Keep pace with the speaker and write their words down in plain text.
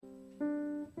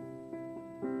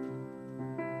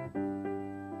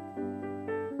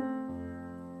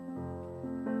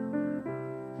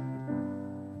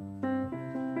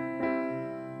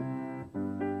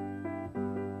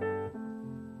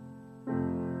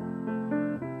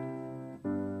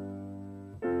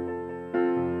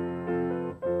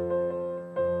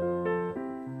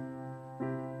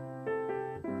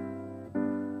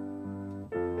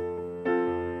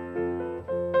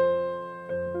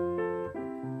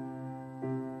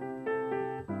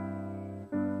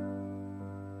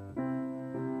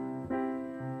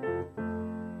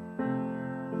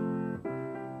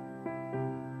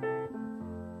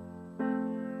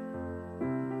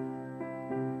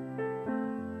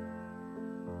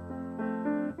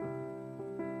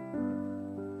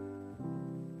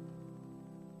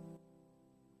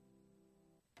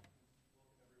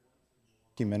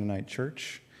Milwaukee Mennonite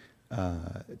Church.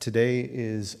 Today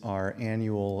is our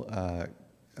annual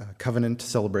Covenant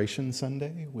Celebration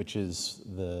Sunday, which is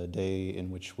the day in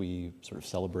which we sort of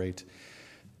celebrate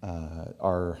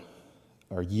our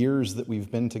years that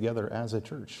we've been together as a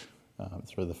church,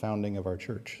 sort of the founding of our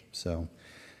church. So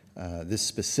this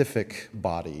specific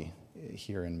body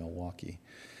here in Milwaukee.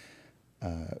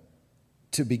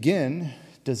 To begin,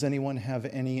 does anyone have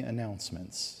any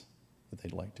announcements that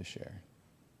they'd like to share?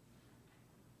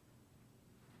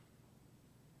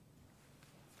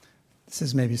 This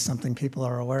is maybe something people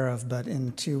are aware of, but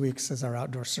in 2 weeks is our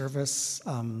outdoor service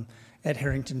at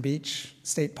Harrington Beach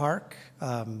State Park,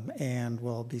 and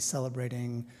we'll be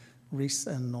celebrating Reese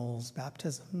and Noel's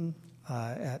baptism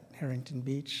at Harrington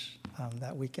Beach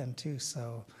that weekend too.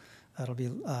 So that'll be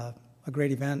a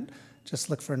great event. Just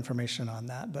look for information on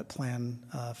that, but plan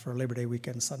for Labor Day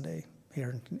weekend Sunday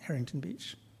here in Harrington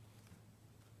Beach.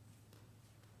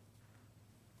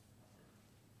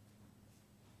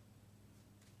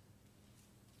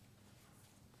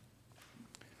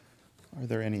 Are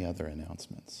there any other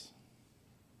announcements?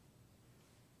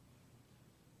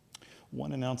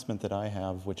 One announcement that I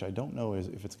have, which I don't know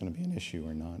if it's going to be an issue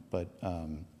or not, but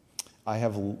I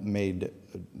have made,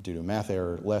 due to math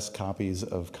error, less copies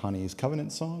of Connie's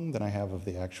Covenant song than I have of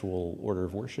the actual order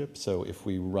of worship. So if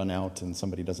we run out and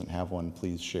somebody doesn't have one,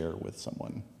 please share with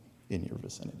someone in your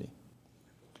vicinity.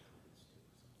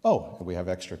 Oh, we have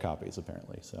extra copies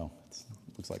apparently, so it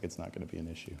looks like it's not going to be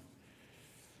an issue.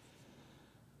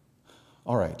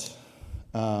 All right.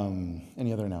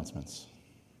 Any other announcements?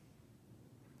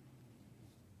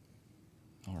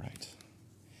 All right.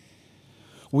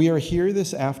 We are here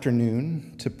this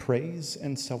afternoon to praise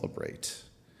and celebrate.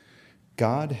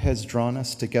 God has drawn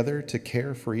us together to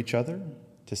care for each other,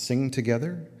 to sing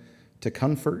together, to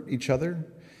comfort each other,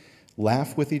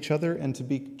 laugh with each other, and to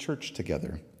be church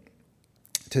together.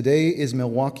 Today is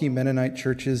Milwaukee Mennonite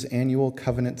Church's annual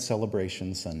Covenant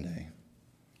Celebration Sunday.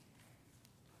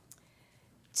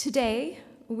 Today,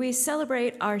 we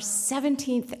celebrate our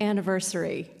 17th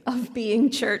anniversary of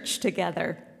being church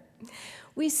together.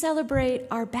 We celebrate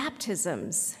our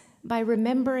baptisms by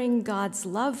remembering God's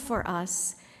love for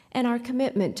us and our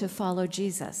commitment to follow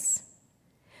Jesus.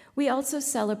 We also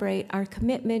celebrate our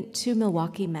commitment to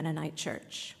Milwaukee Mennonite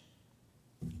Church.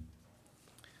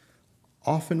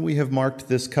 Often we have marked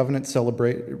this covenant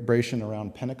celebration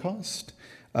around Pentecost,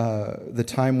 the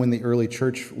time when the early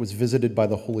church was visited by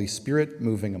the Holy Spirit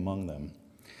moving among them.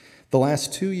 The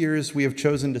last 2 years, we have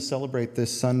chosen to celebrate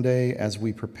this Sunday as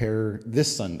we prepare,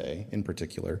 this Sunday in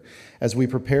particular, as we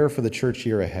prepare for the church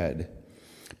year ahead.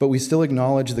 But we still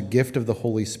acknowledge the gift of the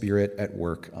Holy Spirit at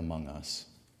work among us.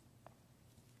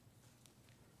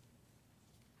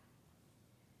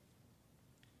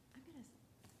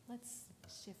 Let's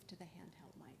shift to the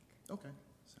handheld mic. Okay,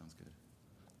 sounds good.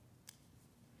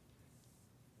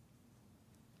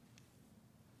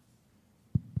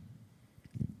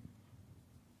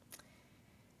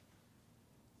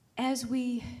 As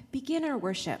we begin our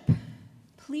worship,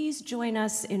 please join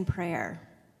us in prayer.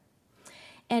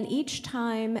 And each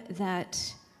time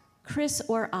that Chris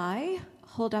or I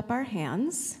hold up our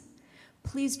hands,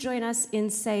 please join us in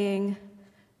saying,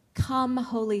 "Come,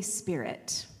 Holy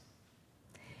Spirit."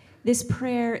 This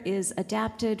prayer is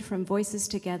adapted from Voices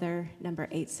Together, number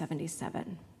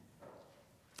 877.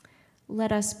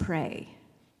 Let us pray.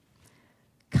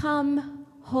 Come,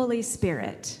 Holy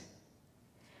Spirit.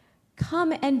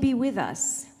 Come and be with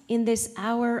us in this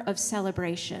hour of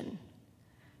celebration.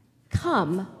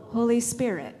 Come, Holy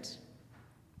Spirit.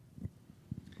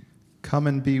 Come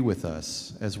and be with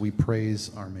us as we praise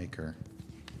our Maker.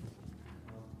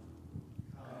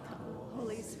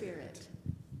 Holy Spirit.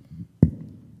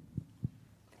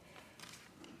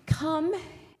 Come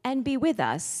and be with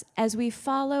us as we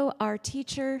follow our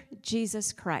teacher,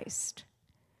 Jesus Christ.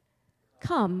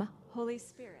 Come, Holy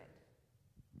Spirit.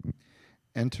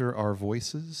 Enter our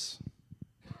voices.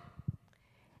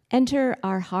 Enter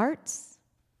our hearts.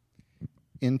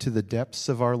 Into the depths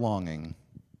of our longing.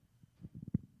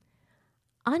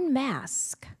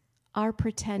 Unmask our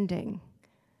pretending.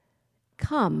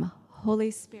 Come,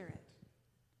 Holy Spirit.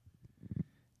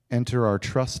 Enter our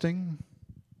trusting.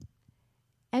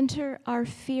 Enter our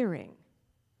fearing.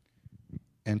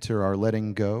 Enter our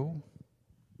letting go.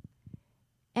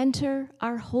 Enter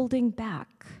our holding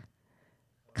back.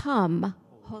 Come,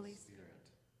 Holy Spirit.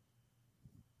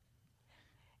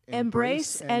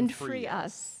 Embrace and free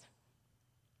us,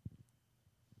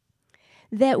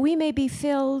 that we may be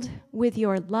filled with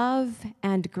your love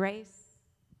and grace,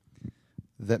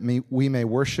 that we may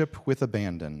worship with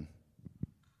abandon.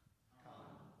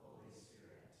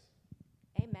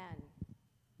 Amen.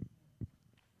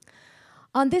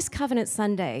 On this Covenant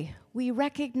Sunday, we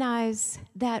recognize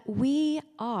that we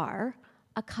are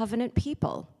a covenant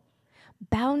people,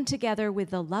 bound together with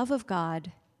the love of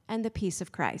God and the peace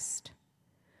of Christ.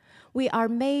 We are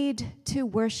made to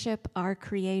worship our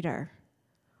Creator.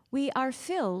 We are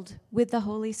filled with the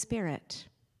Holy Spirit.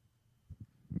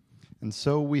 And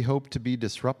so we hope to be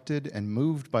disrupted and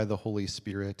moved by the Holy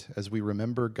Spirit as we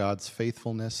remember God's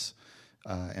faithfulness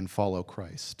and follow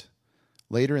Christ.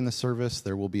 Later in the service,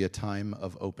 there will be a time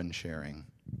of open sharing.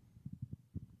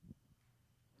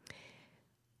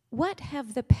 What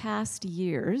have the past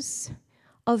years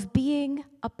of being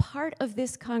a part of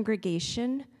this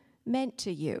congregation meant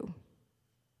to you?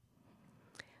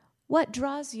 What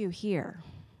draws you here?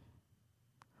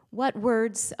 What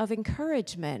words of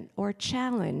encouragement or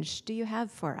challenge do you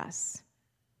have for us?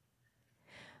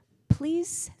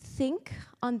 Please think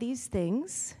on these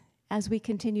things as we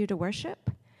continue to worship.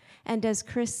 And as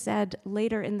Chris said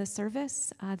later in the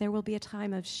service, there will be a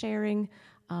time of sharing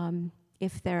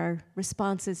if there are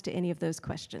responses to any of those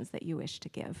questions that you wish to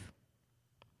give.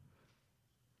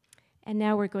 And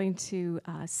now we're going to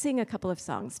sing a couple of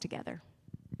songs together.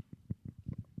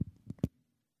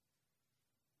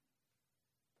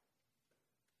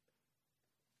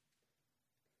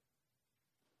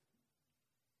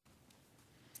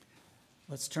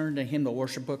 Let's turn to Hymnal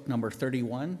Worship Book number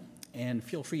 31, and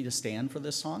feel free to stand for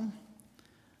this song.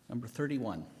 Number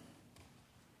 31.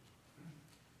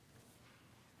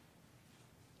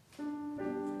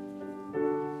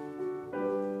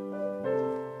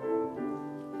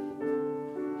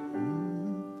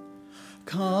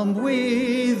 Come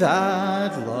we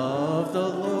that love the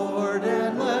Lord,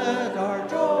 and let our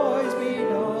joys be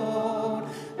known.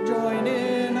 Join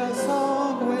in a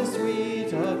song with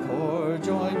sweet accord,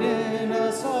 join in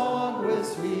a song with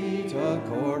sweet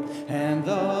accord, and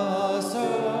thus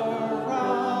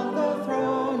around the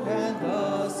throne, and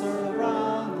thus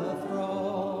around the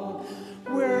throne.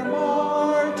 We're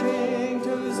marching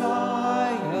to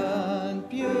Zion,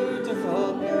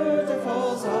 beautiful,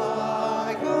 beautiful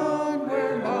Zion.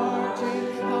 We're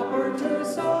marching upward to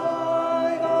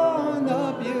Zion,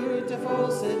 the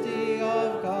beautiful city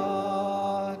of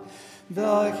God.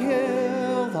 The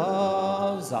hill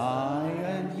of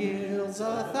Zion yields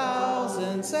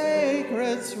 1,000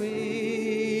 sacred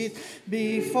sweets.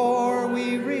 Before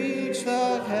we reach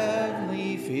the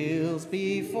heavenly fields,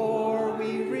 before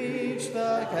we reach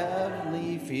the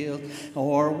heavenly fields,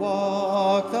 or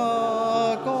walk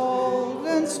the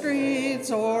golden streets,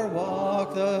 or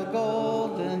walk the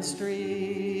golden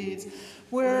streets.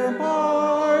 We're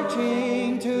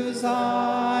marching to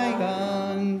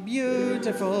Zion,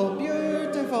 beautiful,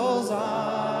 beautiful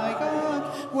Zion.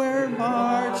 We're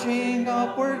marching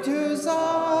upward to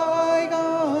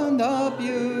Zion, the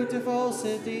beautiful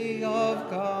city of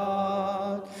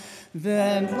God.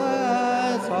 Then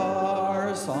let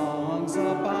our songs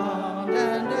abound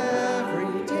and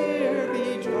every tear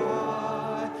be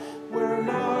dry. We're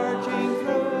marching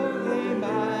through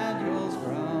Emmanuel's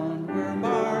ground. We're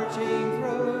marching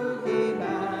through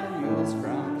Emmanuel's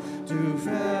ground to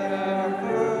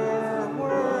fairer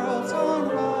worlds on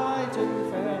high,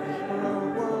 to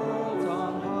fairer worlds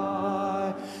on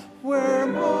high. We're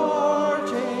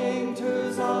marching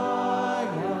to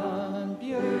Zion,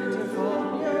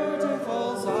 beautiful,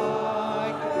 beautiful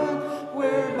Zion.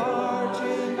 We're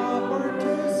marching upward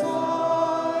to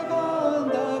Zion,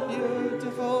 the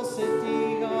beautiful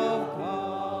city of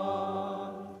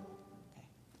God. Okay.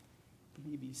 You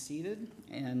may be seated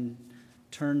and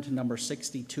turn to number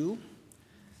 62.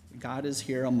 God is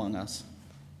here among us.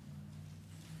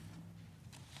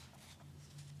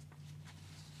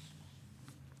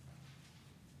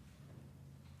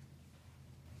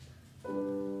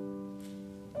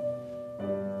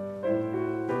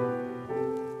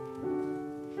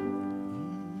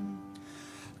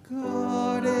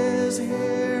 God is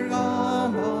here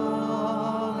among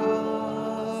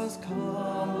us.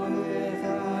 Come with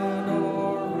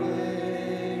adoration,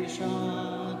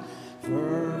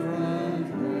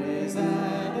 fervent praise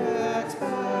and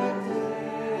expectation.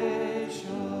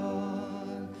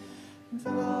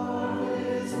 God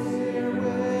is here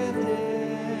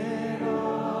within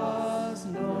us,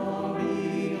 known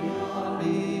beyond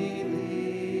believing.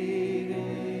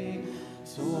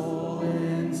 Soul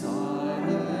in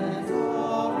silent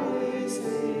awe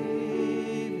receive.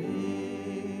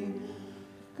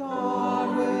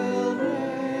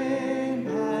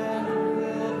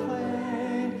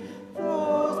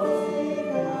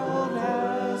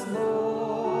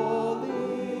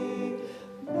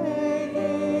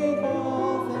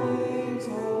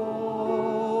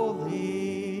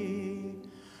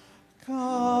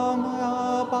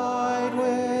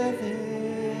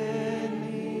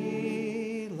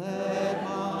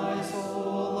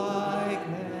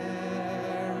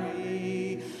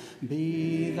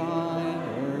 be thine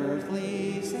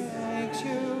earthly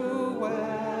sanctuary.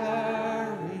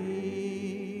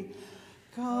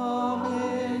 Come,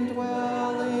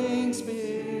 indwelling Spirit,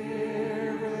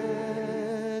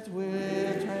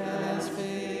 with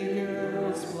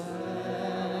transfigured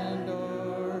splendor,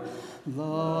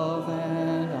 love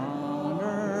and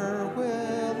honor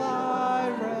will I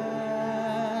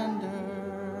render.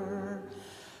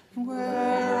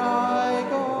 Where I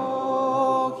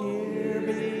go here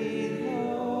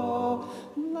below,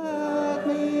 let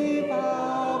me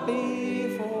bow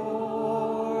before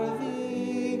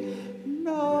thee,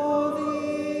 know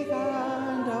thee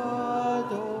and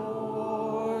adore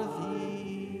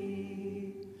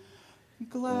thee.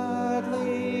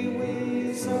 Gladly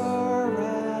we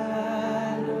surrender,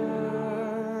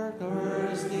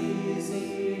 curse these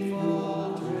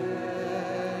evil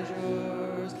treasures,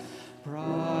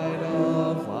 pride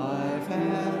of life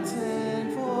and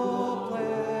sinful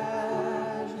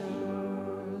pleasures.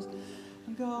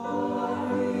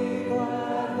 God, we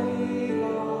gladly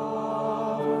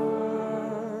offer,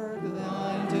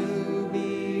 thine to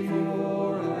be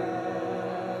forever,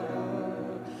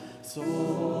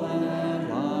 soul and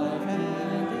life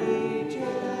and each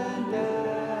endeavor.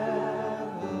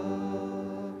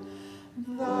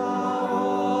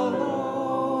 Thou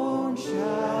alone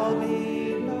shall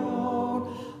be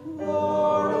known,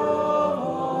 Lord of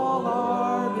all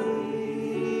our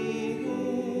being,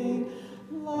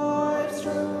 life's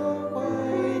true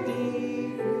way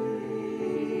decreeing.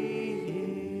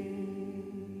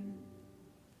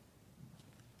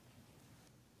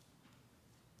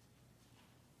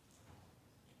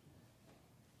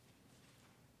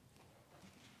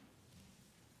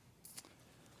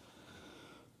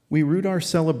 We root our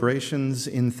celebrations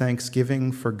in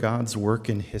thanksgiving for God's work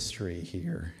in history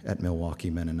here at Milwaukee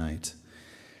Mennonite.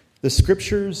 The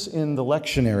scriptures in the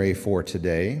lectionary for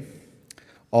today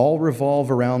all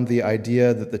revolve around the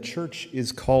idea that the church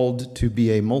is called to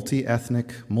be a multi-ethnic,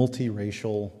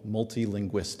 multiracial,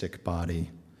 multilinguistic body.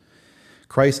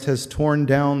 Christ has torn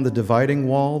down the dividing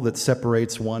wall that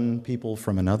separates one people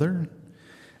from another,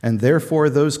 and therefore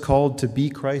those called to be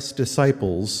Christ's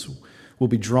disciples will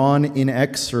be drawn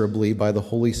inexorably by the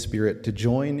Holy Spirit to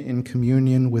join in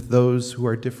communion with those who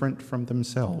are different from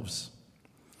themselves.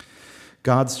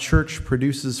 God's church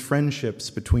produces friendships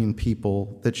between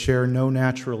people that share no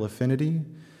natural affinity,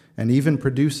 and even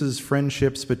produces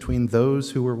friendships between those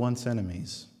who were once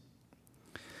enemies.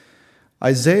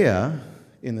 Isaiah,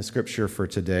 in the scripture for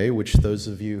today, which those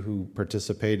of you who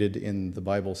participated in the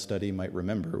Bible study might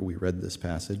remember, we read this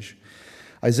passage.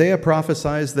 Isaiah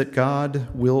prophesies that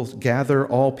God will gather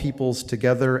all peoples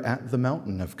together at the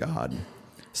mountain of God,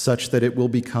 such that it will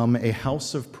become a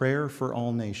house of prayer for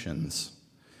all nations.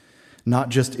 Not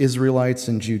just Israelites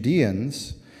and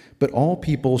Judeans, but all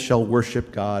people shall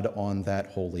worship God on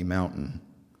that holy mountain.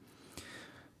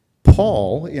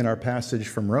 Paul, in our passage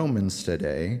from Romans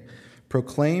today,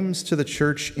 proclaims to the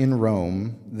church in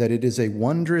Rome that it is a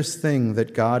wondrous thing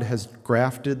that God has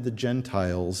grafted the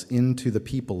Gentiles into the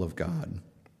people of God.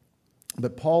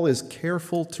 But Paul is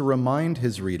careful to remind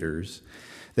his readers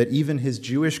that even his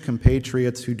Jewish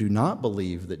compatriots who do not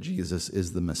believe that Jesus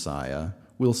is the Messiah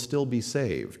will still be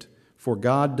saved, for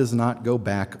God does not go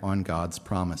back on God's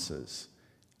promises.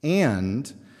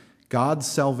 And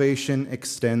God's salvation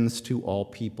extends to all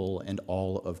people and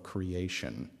all of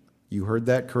creation. You heard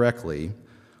that correctly.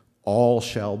 All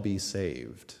shall be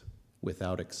saved,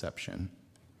 without exception.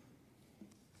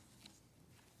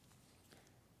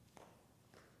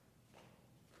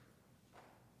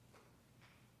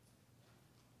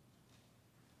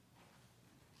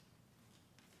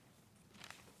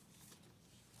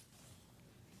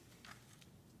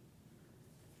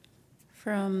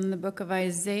 From the book of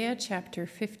Isaiah, chapter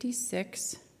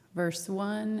 56, verse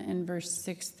 1 and verse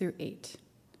 6 through 8.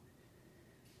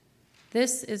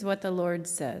 This is what the Lord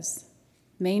says: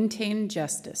 maintain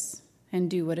justice and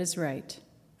do what is right,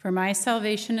 for my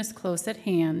salvation is close at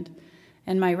hand,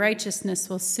 and my righteousness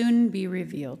will soon be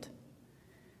revealed.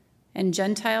 And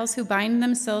Gentiles who bind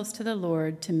themselves to the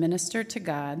Lord to minister to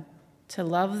God, to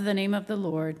love the name of the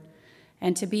Lord,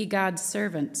 and to be God's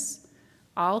servants,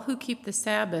 all who keep the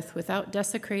Sabbath without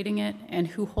desecrating it, and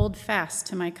who hold fast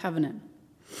to my covenant.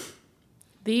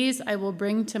 These I will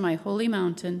bring to my holy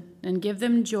mountain and give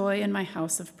them joy in my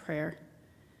house of prayer.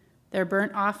 Their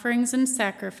burnt offerings and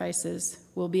sacrifices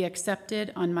will be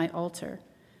accepted on my altar,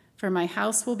 for my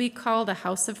house will be called a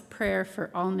house of prayer for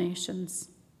all nations.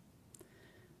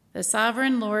 The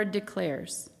sovereign Lord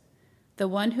declares, the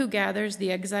one who gathers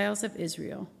the exiles of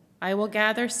Israel, I will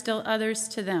gather still others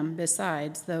to them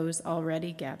besides those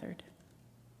already gathered.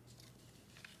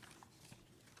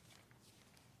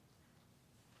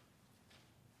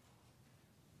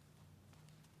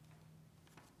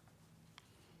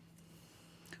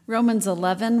 Romans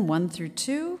 11, 1 through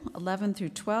 2, 11 through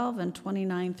 12, and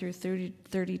 29 through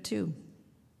 32.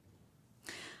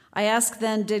 I ask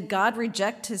then, did God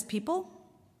reject his people?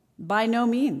 By no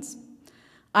means.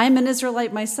 I am an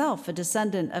Israelite myself, a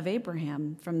descendant of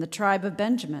Abraham from the tribe of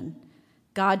Benjamin.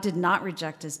 God did not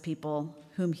reject his people,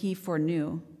 whom he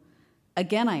foreknew.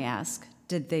 Again I ask,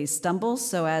 did they stumble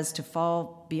so as to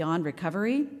fall beyond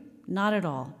recovery? Not at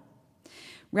all.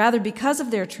 Rather, because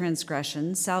of their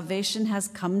transgressions, salvation has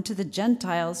come to the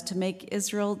Gentiles to make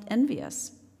Israel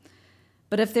envious.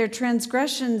 But if their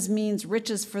transgressions means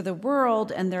riches for the world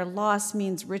and their loss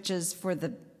means riches for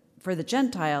the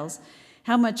Gentiles,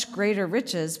 how much greater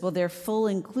riches will their full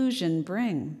inclusion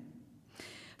bring?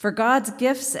 For God's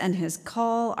gifts and his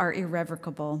call are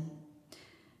irrevocable.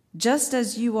 Just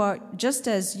as you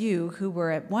who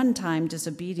were at one time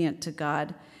disobedient to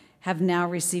God have now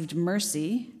received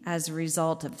mercy as a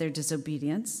result of their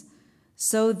disobedience,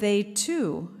 so they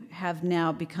too have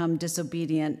now become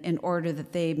disobedient in order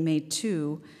that they may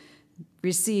too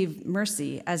receive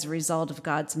mercy as a result of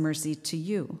God's mercy to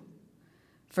you.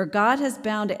 For God has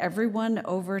bound everyone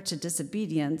over to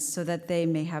disobedience so that they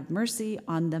may have mercy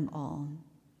on them all.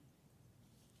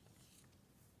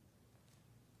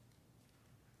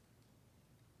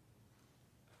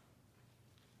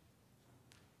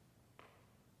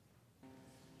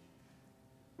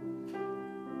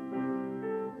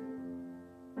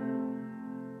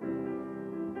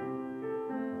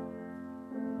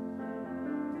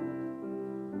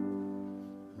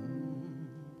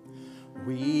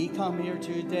 We come here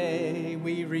today,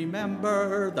 we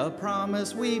remember the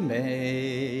promise we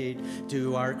made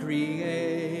to our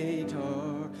Creator.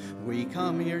 We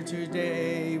come here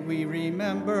today, we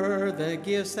remember the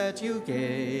gifts that you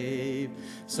gave,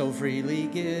 so freely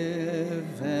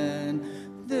given.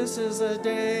 This is a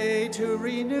day to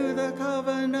renew the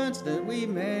covenant that we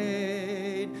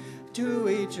made to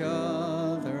each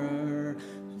other.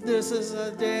 This is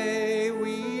a day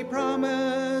we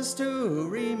promise to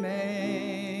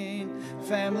remain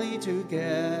family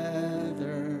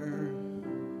together.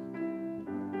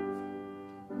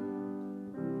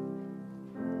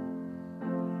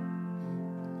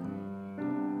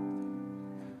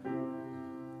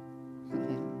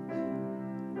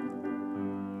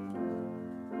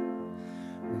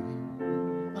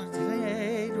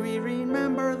 Today we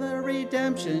remember the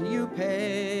redemption you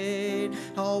paid.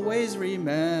 Always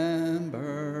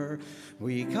remember,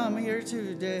 we come here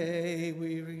today, where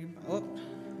are you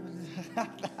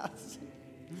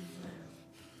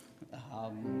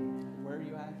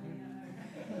at here?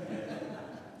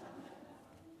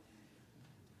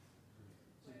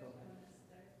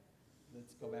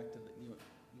 Let's go back to you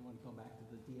want to go back to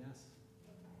the DS?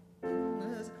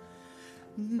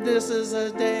 This is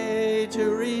a day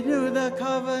to renew the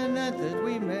covenant that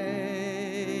we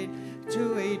made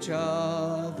to each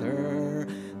other.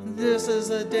 This is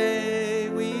a day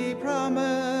we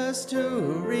promise to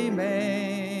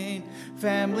remain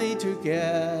family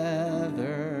together.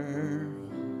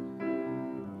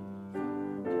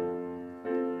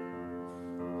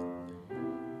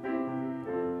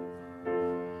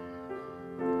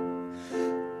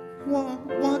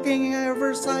 Walking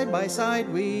ever side by side,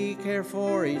 we care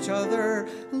for each other.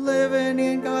 Living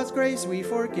in God's grace, we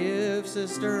forgive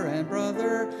sister and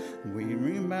brother. We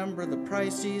remember the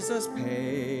price Jesus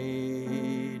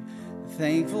paid.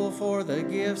 Thankful for the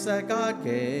gifts that God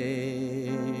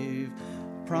gave.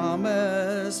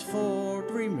 Promise for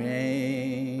to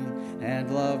remain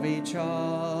and love each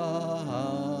other.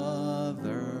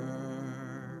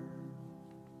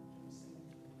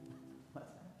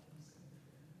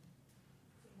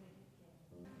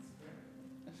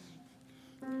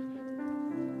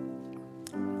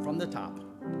 From the top.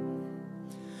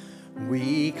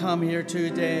 We come here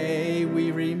today,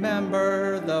 we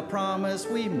remember the promise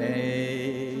we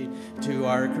made to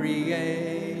our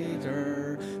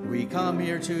Creator. We come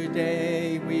here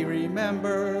today, we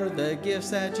remember the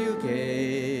gifts that you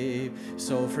gave,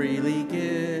 so freely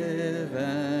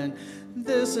given.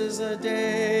 This is a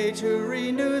day to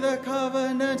renew the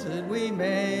covenant that we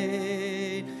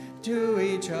made to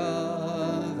each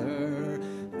other.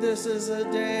 This is a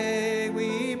day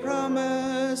we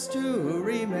promise to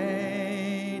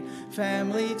remain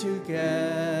family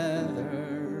together.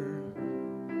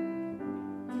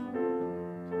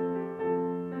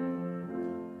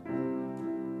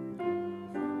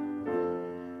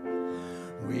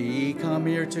 We come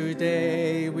here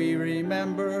today, we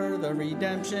remember the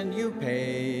redemption you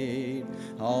paid.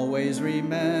 Always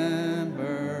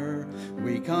remember.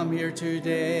 We come here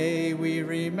today, we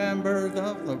remember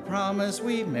the promise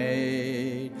we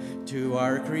made to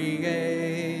our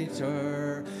Creator.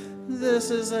 This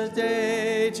is a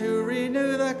day to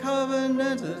renew the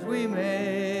covenant that we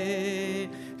made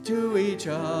to each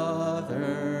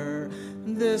other.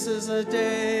 This is a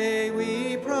day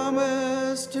we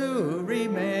promise to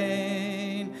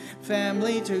remain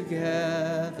family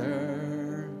together.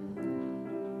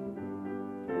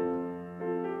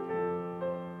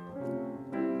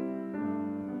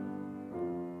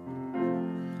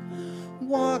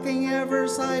 Walking ever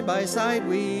side by side,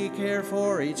 we care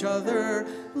for each other.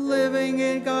 Living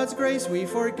in God's grace, we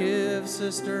forgive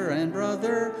sister and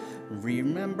brother.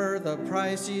 Remember the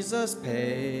price Jesus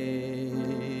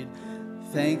paid.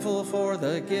 Thankful for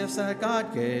the gifts that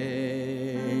God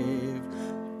gave.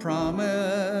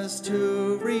 Promise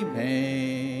to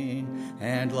remain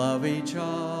and love each other.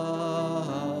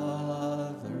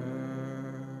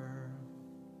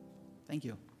 Thank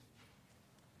you.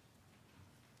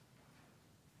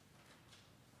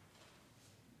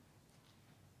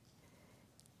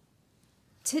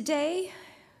 Today,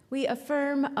 we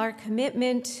affirm our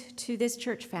commitment to this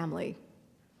church family.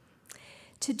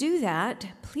 To do that,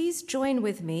 please join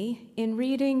with me in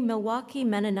reading Milwaukee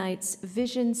Mennonites'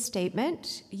 vision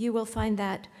statement. You will find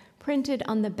that printed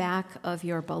on the back of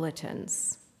your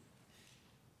bulletins.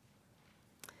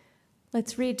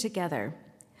 Let's read together.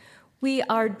 We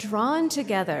are drawn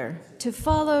together to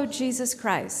follow Jesus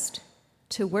Christ,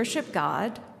 to worship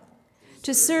God,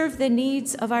 to serve the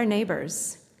needs of our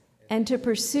neighbors, and to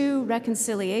pursue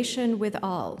reconciliation with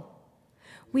all.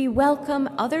 We welcome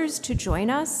others to join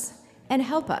us and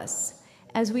help us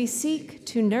as we seek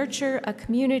to nurture a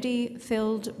community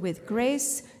filled with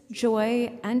grace,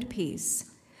 joy, and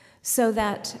peace, so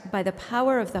that by the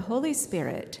power of the Holy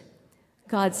Spirit,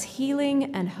 God's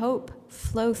healing and hope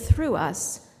flow through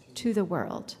us to the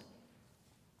world.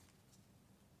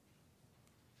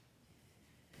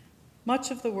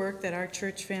 Much of the work that our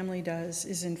church family does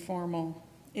is informal.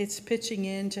 It's pitching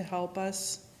in to help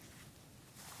us,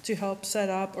 to help set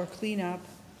up or clean up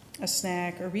a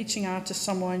snack, or reaching out to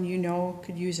someone you know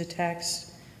could use a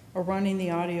text, or running the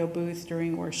audio booth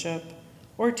during worship,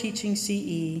 or teaching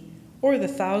CE, or the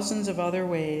thousands of other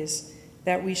ways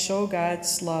that we show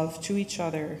God's love to each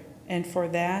other, and for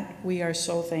that we are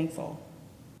so thankful.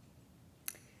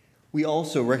 We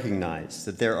also recognize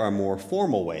that there are more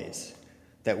formal ways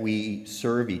that we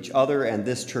serve each other and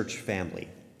this church family.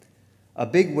 A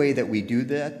big way that we do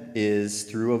that is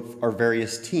through our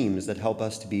various teams that help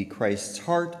us to be Christ's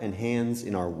heart and hands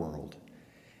in our world.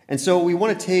 And so we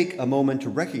want to take a moment to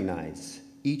recognize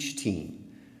each team.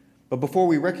 But before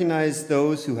we recognize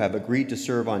those who have agreed to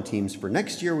serve on teams for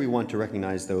next year, we want to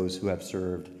recognize those who have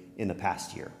served in the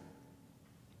past year.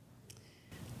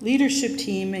 Leadership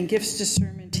team and gifts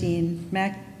discernment team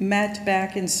met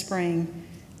back in spring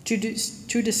to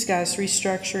discuss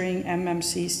restructuring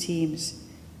MMC's teams.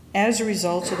 As a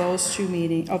result of those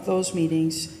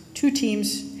meetings, 2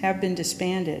 teams have been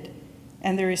disbanded,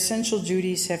 and their essential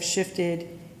duties have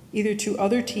shifted either to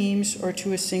other teams or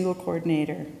to a single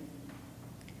coordinator.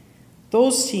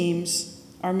 Those teams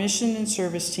are Mission and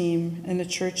Service Team and the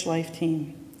Church Life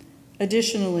Team.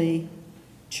 Additionally,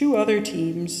 2 other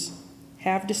teams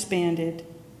have disbanded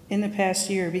in the past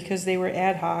year because they were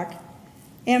ad hoc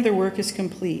and their work is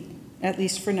complete, at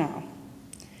least for now.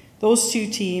 Those 2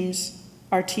 teams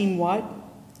are Team What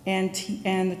and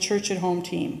the Church at Home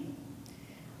team.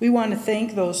 We want to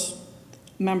thank those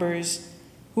members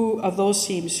of those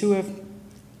teams who have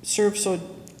served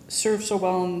so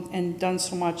well and done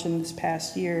so much in this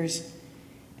past years,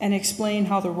 and explain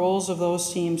how the roles of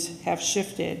those teams have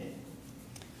shifted.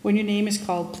 When your name is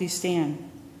called, please stand.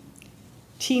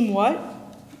 Team What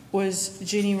was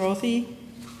Ginny Rothy,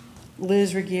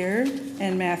 Liz Regier,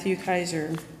 and Matthew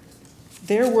Kaiser.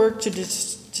 Their work to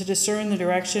discern the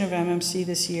direction of MMC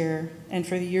this year and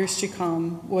for the years to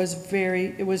come was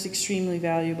extremely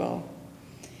valuable.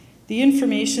 The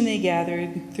information they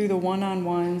gathered through the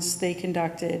one-on-ones they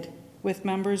conducted with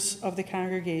members of the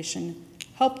congregation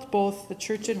helped both the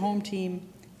Church at Home team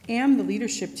and the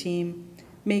leadership team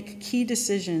make key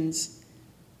decisions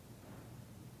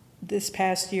this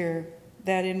past year.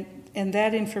 That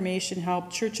information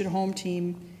helped Church at Home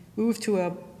team move to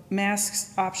a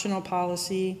masks optional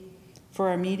policy for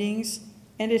our meetings,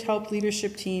 and it helped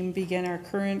leadership team begin our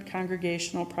current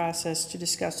congregational process to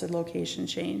discuss a location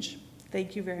change.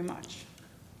 Thank you very much.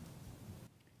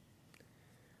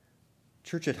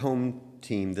 Church at Home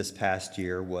team this past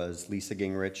year was Lisa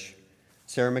Gingrich,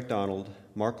 Sarah McDonald,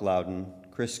 Mark Loudon,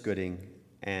 Chris Gooding,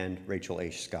 and Rachel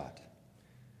H. Scott.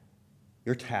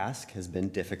 Your task has been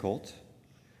difficult,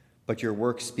 but your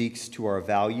work speaks to our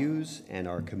values and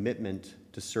our commitment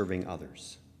to serving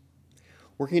others.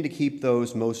 working to keep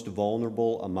those most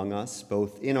vulnerable among us,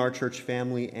 both in our church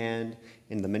family and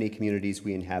in the many communities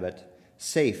we inhabit,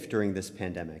 safe during this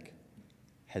pandemic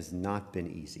has not been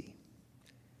easy.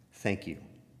 Thank you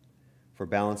for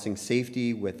balancing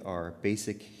safety with our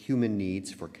basic human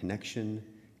needs for connection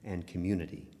and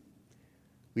community.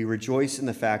 We rejoice in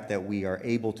the fact that we are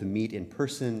able to meet in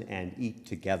person and eat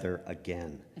together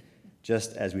again,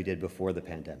 just as we did before the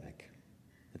pandemic.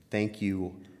 Thank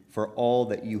you for all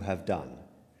that you have done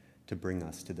to bring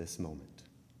us to this moment.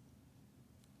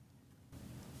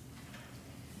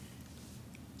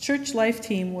 Church Life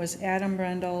Team was Adam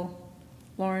Brendel,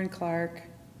 Lauren Clark,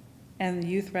 and the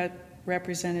youth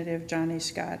representative, Johnny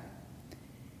Scott.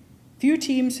 Few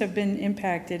teams have been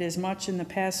impacted as much in the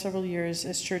past several years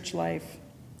as Church Life.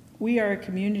 We are a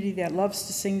community that loves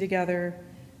to sing together,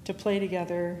 to play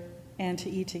together, and to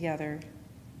eat together.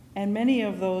 And many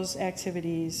of those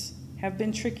activities have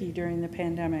been tricky during the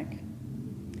pandemic.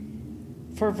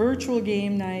 From virtual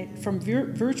game nights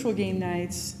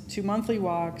to monthly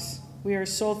walks, we are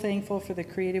so thankful for the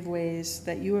creative ways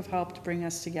that you have helped bring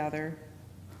us together.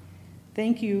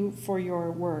 Thank you for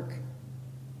your work.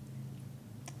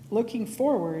 Looking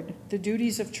forward, the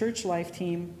duties of Church Life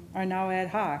Team are now ad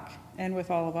hoc and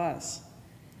with all of us.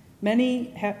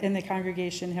 Many in the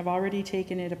congregation have already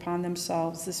taken it upon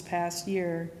themselves this past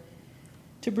year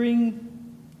to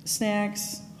bring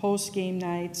snacks, host game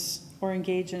nights, or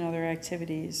engage in other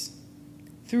activities.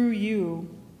 Though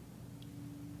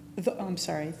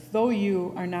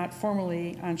you are not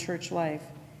formally on Church Life,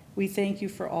 we thank you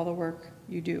for all the work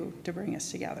you do to bring us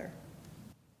together.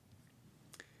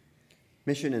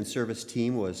 Mission and service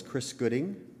team was Chris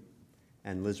Gooding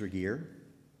and Liz Regier.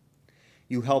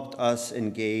 You helped us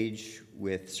engage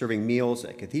with serving meals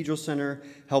at Cathedral Center,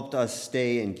 helped us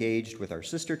stay engaged with our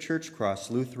sister church,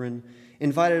 Cross Lutheran,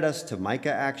 invited us to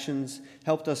Micah Actions,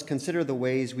 helped us consider the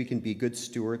ways we can be good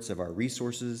stewards of our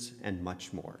resources, and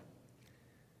much more.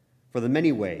 For the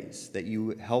many ways that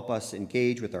you help us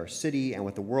engage with our city and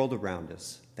with the world around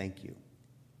us, thank you.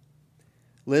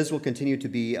 Liz will continue to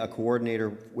be a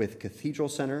coordinator with Cathedral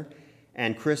Center,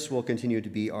 and Chris will continue to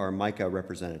be our Micah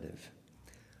representative.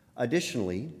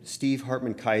 Additionally, Steve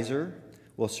Hartman-Kaiser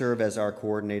will serve as our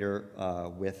coordinator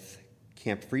with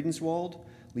Camp Friedenswald.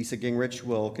 Lisa Gingrich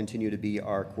will continue to be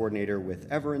our coordinator with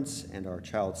Everence and our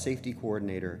child safety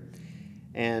coordinator.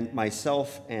 And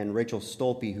myself and Rachel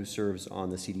Stolpe, who serves on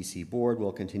the CDC board,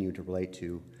 will continue to relate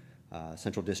to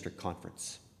Central District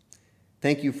Conference.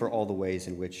 Thank you for all the ways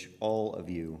in which all of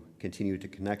you continue to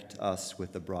connect us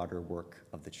with the broader work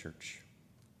of the church.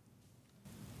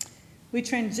 We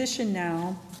transition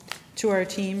now to our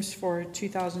teams for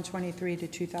 2023 to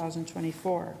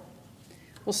 2024.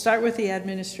 We'll start with the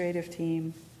administrative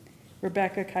team,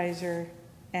 Rebecca Kaiser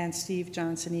and Steve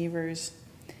Johnson-Evers.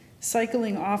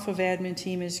 Cycling off of admin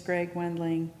team is Greg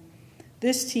Wendling.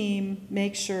 This team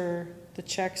makes sure the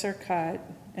checks are cut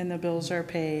and the bills are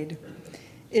paid.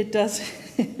 It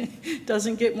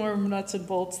doesn't get more nuts and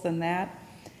bolts than that,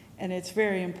 and it's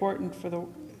very important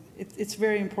it's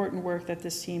very important work that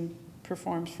this team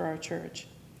performs for our church.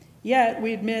 Yet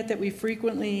we admit that we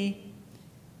frequently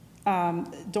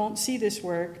don't see this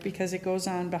work because it goes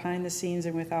on behind the scenes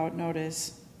and without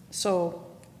notice. So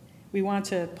we want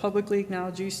to publicly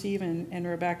acknowledge you, Steve, and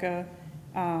Rebecca,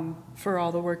 for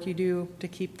all the work you do to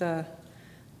keep the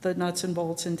nuts and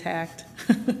bolts intact.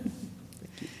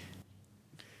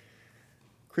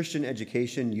 Christian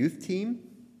Education Youth Team,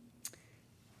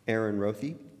 Aaron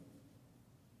Rothy,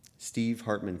 Steve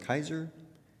Hartman-Kaiser,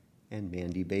 and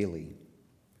Mandy Bailey.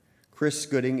 Chris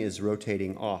Gooding is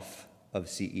rotating off of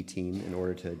CE Team in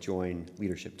order to join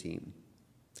leadership team.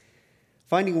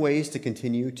 Finding ways to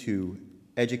continue to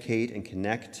educate and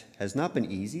connect has not been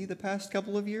easy the past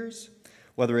couple of years.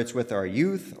 Whether it's with our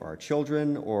youth or our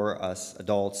children or us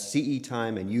adults, CE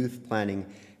time and youth planning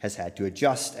has had to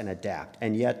adjust and adapt.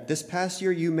 And yet this past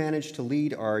year you managed to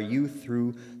lead our youth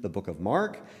through the book of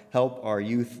Mark, help our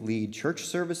youth lead church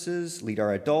services, lead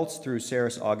our adults through Sarah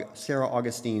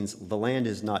Augustine's The Land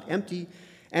Is Not Empty,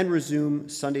 and resume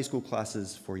Sunday school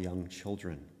classes for young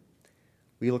children.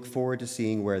 We look forward to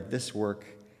seeing where this work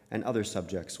and other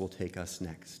subjects will take us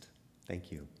next.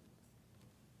 Thank you.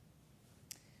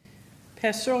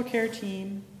 Pastoral Care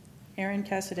Team, Aaron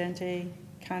Casadente,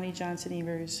 Connie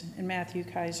Johnson-Evers, and Matthew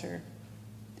Kaiser.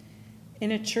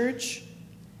 In a church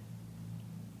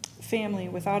family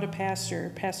without a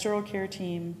pastor, Pastoral Care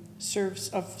Team serves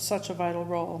of such a vital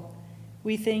role.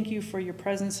 We thank you for your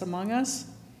presence among us,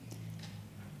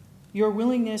 your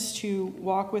willingness to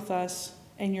walk with us,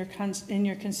 and your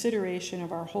consideration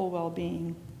of our whole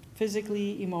well-being,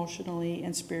 physically, emotionally,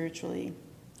 and spiritually.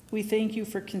 We thank you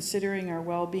for considering our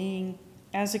well-being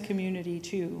as a community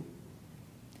too.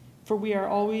 For we are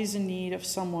always in need of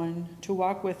someone to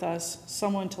walk with us,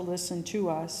 someone to listen to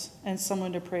us, and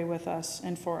someone to pray with us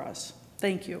and for us.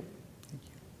 Thank you.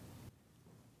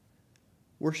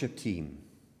 Worship team,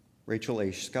 Rachel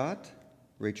H. Scott,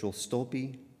 Rachel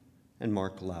Stolpe, and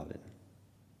Mark Loudon.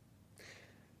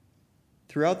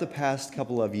 Throughout the past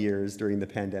couple of years during the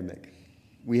pandemic,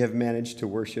 we have managed to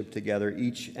worship together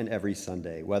each and every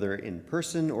Sunday, whether in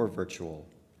person or virtual.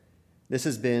 This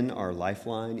has been our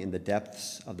lifeline in the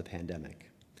depths of the pandemic.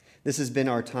 This has been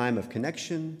our time of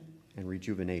connection and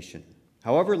rejuvenation,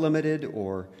 however limited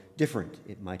or different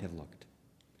it might have looked.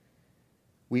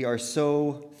 We are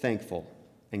so thankful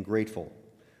and grateful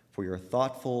for your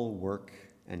thoughtful work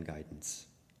and guidance.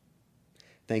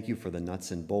 Thank you for the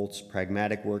nuts and bolts,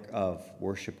 pragmatic work of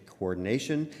worship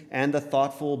coordination and the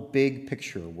thoughtful, big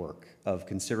picture work of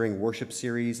considering worship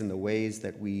series and the ways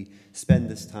that we spend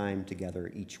this time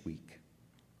together each week.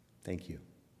 Thank you.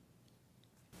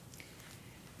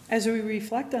 As we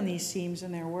reflect on these teams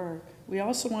and their work, we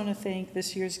also want to thank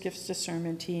this year's Gifts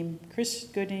Discernment team, Chris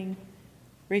Gooding,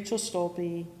 Rachel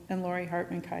Stolpe, and Lori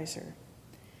Hartman-Kaiser.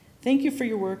 Thank you for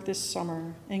your work this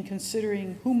summer in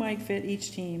considering who might fit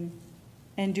each team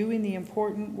and doing the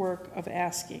important work of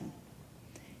asking.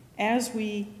 As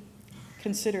we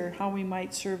consider how we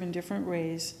might serve in different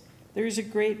ways, there is a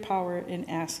great power in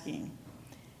asking,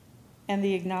 and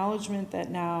the acknowledgement that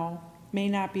now may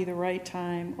not be the right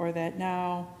time or that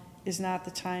now is not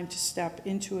the time to step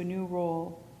into a new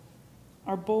role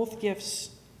are both gifts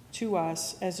to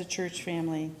us as a church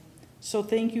family. So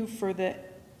thank you for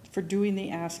doing the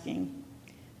asking.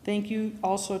 Thank you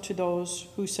also to those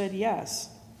who said yes,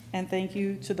 and thank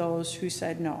you to those who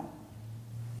said no.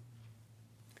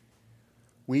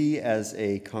 We as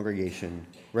a congregation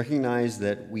recognize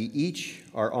that we each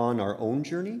are on our own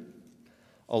journey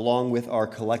along with our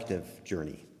collective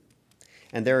journey.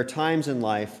 And there are times in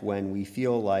life when we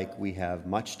feel like we have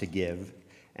much to give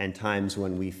and times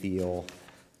when we feel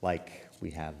like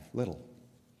we have little.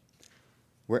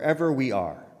 Wherever we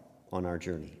are on our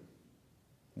journey,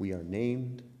 we are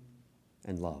named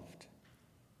and loved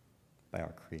by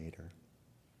our Creator.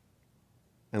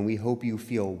 And we hope you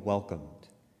feel welcomed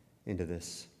into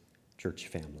this church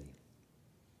family.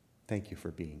 Thank you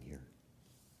for being here.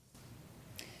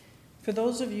 For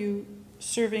those of you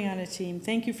serving on a team,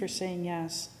 thank you for saying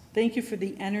yes. Thank you for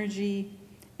the energy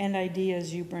and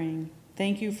ideas you bring.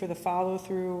 Thank you for the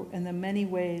follow-through and the many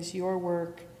ways your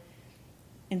work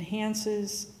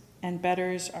enhances and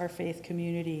betters our faith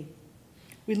community.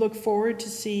 We look forward to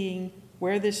seeing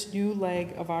where this new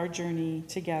leg of our journey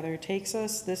together takes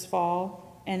us this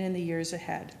fall and in the years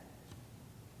ahead.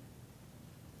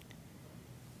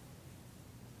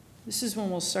 This is when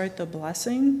we'll start the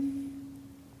blessing.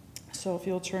 So if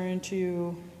you'll turn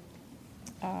to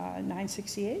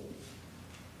 968.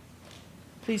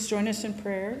 Please join us in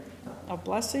prayer of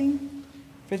blessing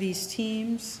for these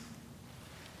teams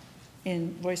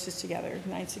in Voices Together,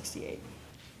 968.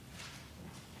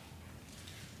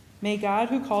 May God,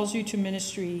 who calls you to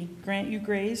ministry, grant you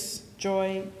grace,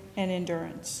 joy, and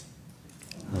endurance.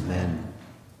 Amen.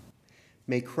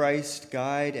 May Christ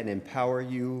guide and empower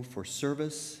you for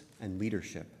service and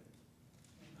leadership.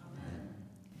 Amen.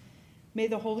 May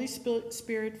the Holy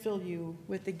Spirit fill you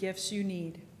with the gifts you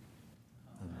need.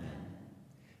 Amen.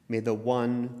 May the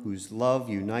one whose love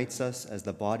unites us as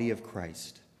the body of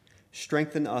Christ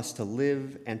strengthen us to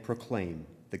live and proclaim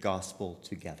the gospel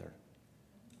together.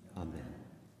 Amen.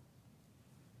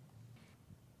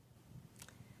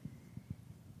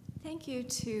 Thank you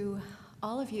to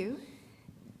all of you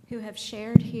who have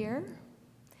shared here,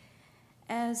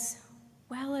 as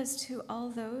well as to all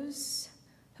those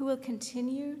who will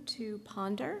continue to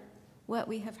ponder what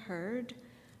we have heard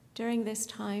during this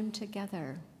time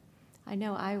together. I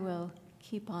know I will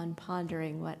keep on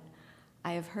pondering what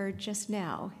I have heard just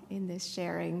now in this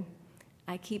sharing.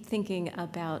 I keep thinking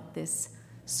about this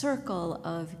circle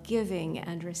of giving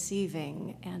and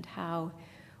receiving and how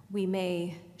we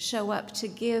may show up to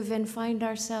give and find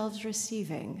ourselves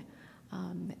receiving.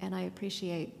 And I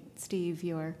appreciate, Steve,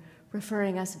 your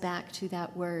referring us back to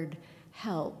that word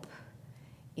help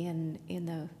in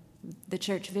the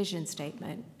church vision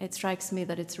statement. It strikes me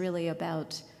that it's really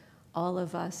about all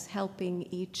of us helping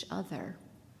each other,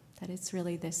 that it's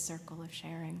really this circle of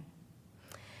sharing.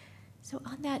 So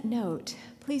on that note,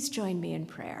 please join me in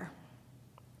prayer.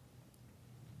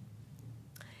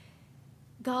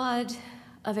 God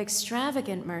of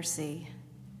extravagant mercy,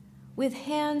 with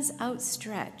hands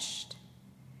outstretched,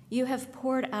 you have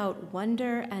poured out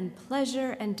wonder and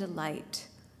pleasure and delight,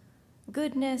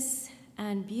 goodness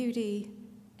and beauty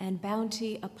and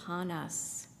bounty upon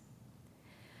us.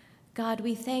 God,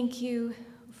 we thank you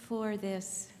for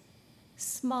this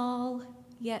small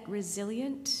yet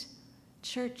resilient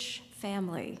church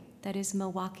family that is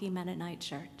Milwaukee Mennonite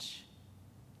Church.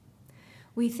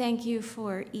 We thank you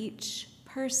for each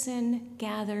person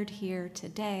gathered here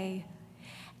today,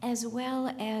 as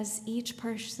well as each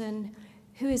person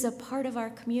who is a part of our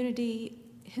community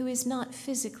who is not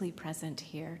physically present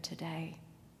here today,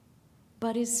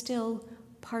 but is still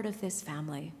part of this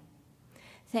family.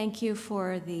 Thank you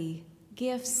for the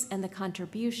gifts and the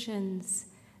contributions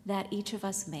that each of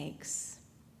us makes,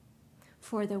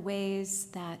 for the ways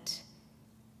that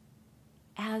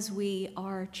as we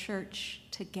are church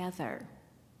together,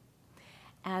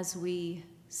 as we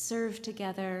serve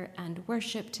together and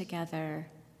worship together,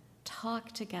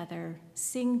 talk together,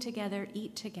 sing together,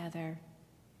 eat together,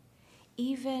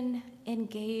 even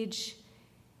engage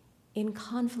in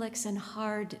conflicts and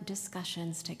hard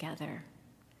discussions together,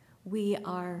 we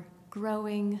are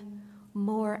growing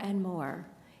more and more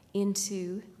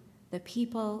into the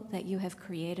people that you have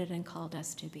created and called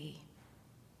us to be.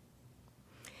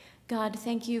 God,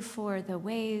 thank you for the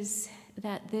ways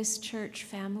that this church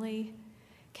family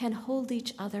can hold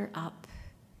each other up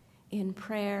in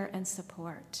prayer and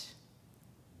support.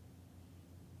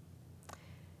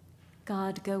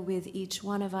 God, go with each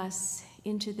one of us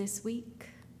into this week,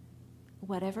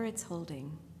 whatever it's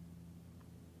holding.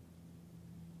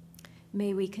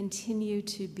 May we continue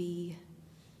to be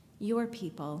your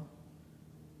people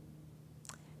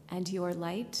and your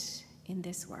light in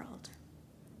this world.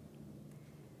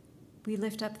 We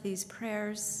lift up these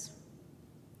prayers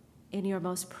in your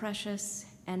most precious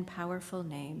and powerful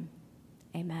name.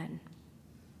 Amen.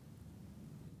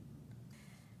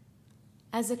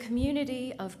 As a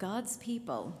community of God's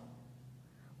people,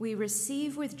 we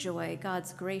receive with joy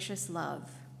God's gracious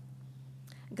love.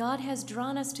 God has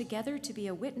drawn us together to be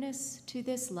a witness to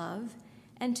this love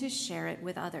and to share it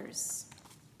with others.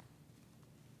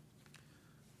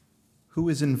 Who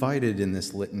is invited in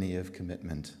this litany of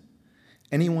commitment?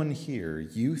 Anyone here,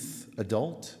 youth,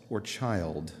 adult, or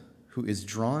child, who is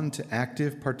drawn to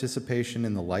active participation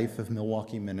in the life of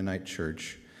Milwaukee Mennonite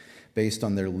Church based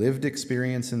on their lived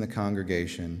experience in the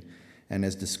congregation and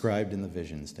as described in the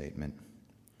vision statement.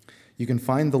 You can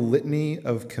find the litany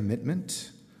of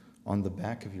commitment on the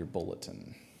back of your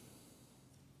bulletin,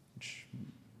 which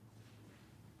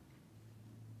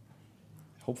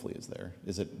hopefully is there.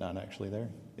 Is it not actually there?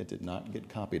 It did not get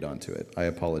copied onto it. I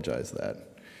apologize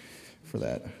for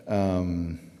that.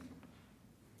 I'm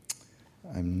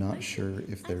not sure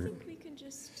if they're... I think we can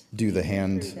just do the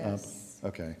hand through up? this.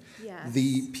 Okay. Yes.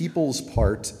 The people's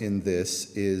part in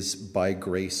this is by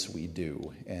grace we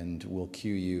do, and we'll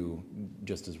cue you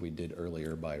just as we did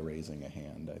earlier by raising a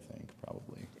hand, I think,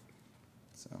 probably.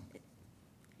 So.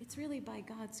 It's really by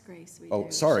God's grace we Oh,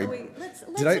 do. sorry. Let's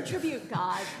Did I- attribute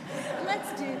God.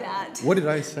 Let's do that. What did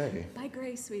I say? By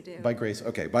grace we do. By grace.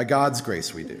 Okay. By God's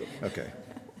grace we do. Okay.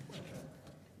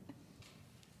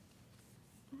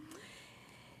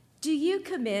 Do you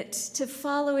commit to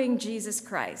following Jesus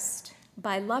Christ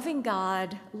by loving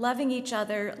God, loving each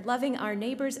other, loving our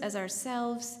neighbors as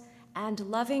ourselves, and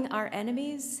loving our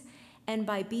enemies, and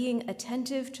by being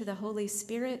attentive to the Holy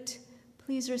Spirit?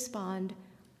 Please respond,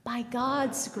 by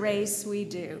God's grace we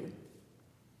do.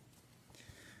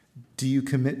 Do you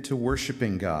commit to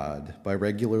worshiping God by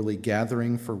regularly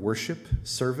gathering for worship,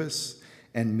 service,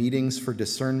 and meetings for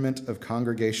discernment of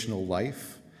congregational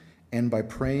life, and by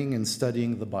praying and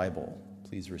studying the Bible?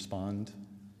 Please respond.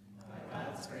 By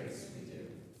God's grace we do.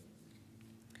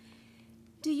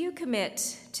 Do you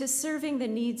commit to serving the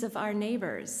needs of our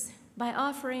neighbors by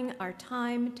offering our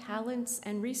time, talents,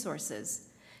 and resources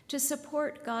to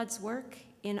support God's work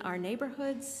in our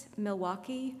neighborhoods,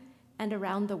 Milwaukee, and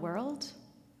around the world?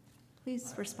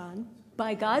 Please respond.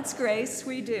 By God's grace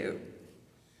we do.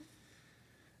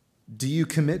 Do you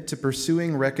commit to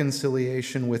pursuing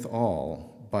reconciliation with all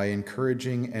by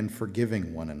encouraging and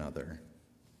forgiving one another?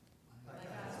 By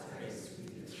God's grace we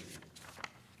do.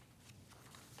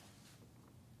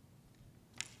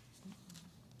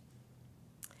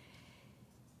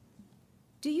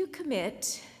 Do you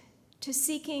commit to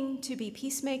seeking to be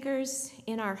peacemakers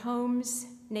in our homes,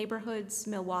 neighborhoods,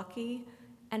 Milwaukee,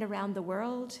 and around the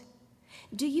world?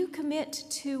 Do you commit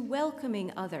to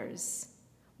welcoming others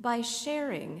by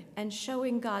sharing and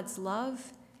showing God's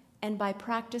love and by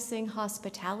practicing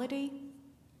hospitality?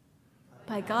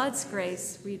 By God's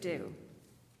grace, we do.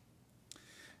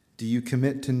 Do you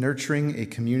commit to nurturing a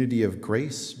community of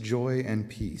grace, joy, and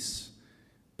peace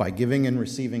by giving and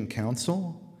receiving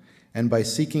counsel and by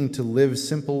seeking to live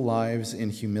simple lives in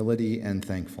humility and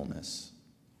thankfulness?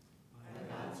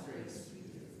 By God's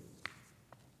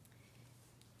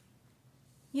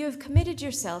You have committed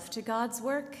yourself to God's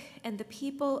work and the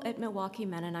people at Milwaukee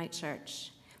Mennonite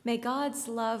Church. May God's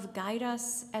love guide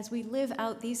us as we live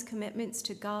out these commitments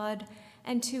to God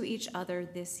and to each other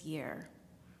this year.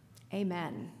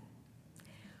 Amen.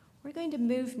 We're going to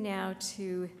move now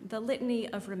to the litany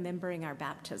of remembering our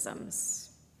baptisms.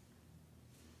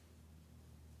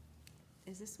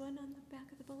 Is this one on the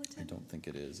back of the bulletin? I don't think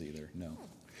it is either, no.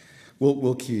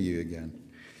 We'll cue you again.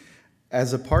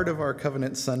 As a part of our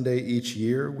Covenant Sunday each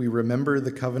year, we remember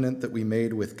the covenant that we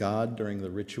made with God during the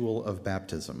ritual of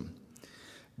baptism.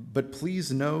 But please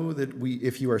know that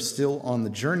if you are still on the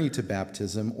journey to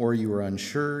baptism or you are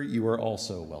unsure, you are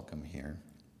also welcome here.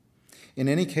 In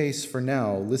any case, for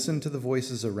now, listen to the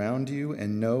voices around you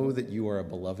and know that you are a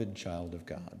beloved child of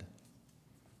God.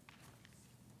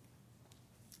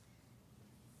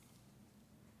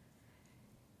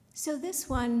 So this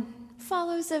one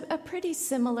follows a pretty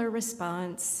similar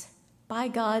response. By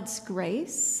God's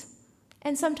grace,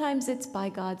 and sometimes it's by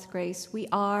God's grace we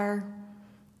are,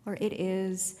 or it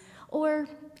is, or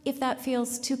if that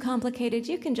feels too complicated,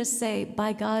 you can just say,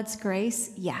 by God's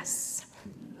grace, yes.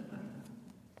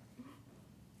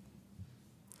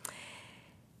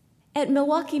 At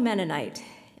Milwaukee Mennonite,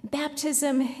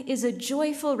 baptism is a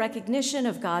joyful recognition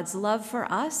of God's love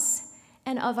for us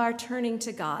and of our turning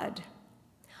to God.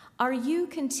 Are you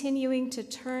continuing to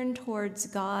turn towards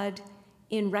God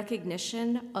in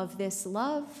recognition of this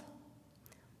love?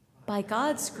 By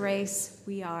God's grace,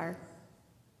 we are.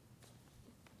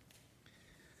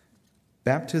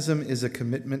 Baptism is a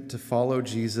commitment to follow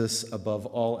Jesus above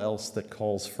all else that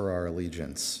calls for our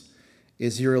allegiance.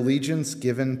 Is your allegiance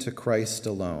given to Christ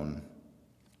alone?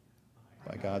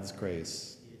 By God's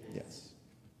grace, yes.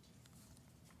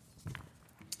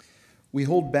 We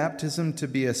hold baptism to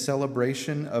be a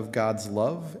celebration of God's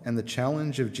love and the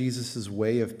challenge of Jesus'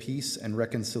 way of peace and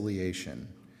reconciliation.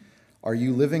 Are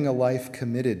you living a life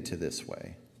committed to this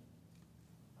way?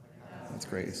 That's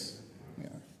grace. Yeah.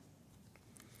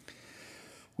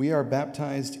 We are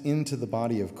baptized into the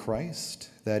body of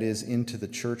Christ, that is, into the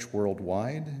church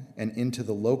worldwide, and into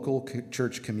the local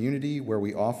church community where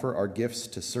we offer our gifts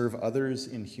to serve others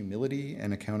in humility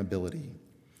and accountability.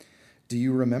 Do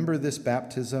you remember this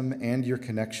baptism and your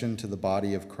connection to the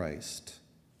body of Christ?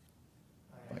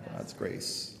 By God's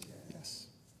grace, yes.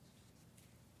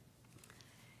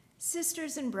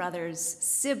 Sisters and brothers,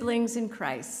 siblings in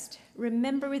Christ,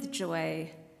 remember with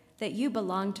joy that you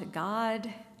belong to God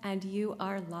and you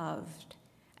are loved.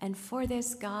 And for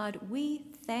this, God, we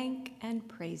thank and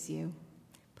praise you.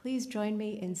 Please join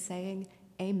me in saying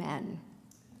amen.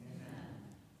 Amen.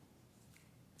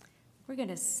 We're going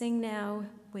to sing now,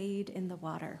 Wade in the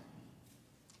Water.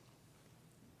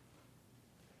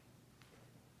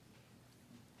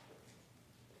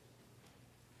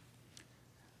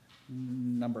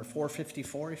 Number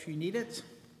 454 if you need it.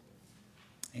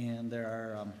 And there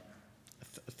are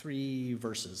three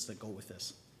verses that go with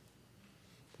this.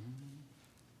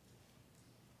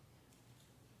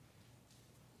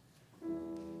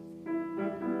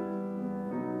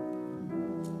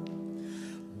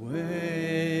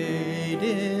 Wade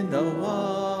in the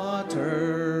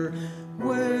water,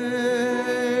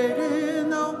 wade in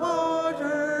the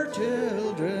water,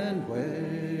 children,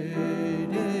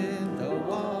 wade in the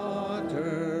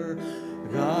water.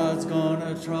 God's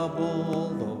gonna trouble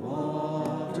the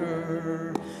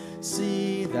water.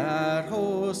 See that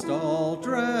host all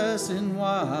dressed in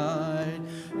white.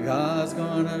 God's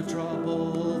gonna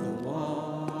trouble the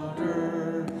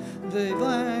water. The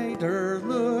glider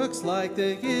looks like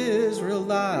the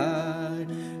Israelite.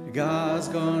 God's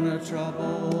gonna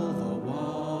trouble the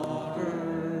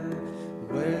water.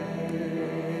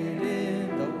 Wade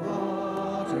in the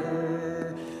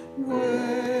water.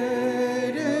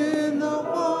 Wade in the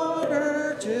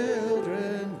water,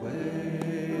 children.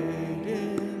 Wade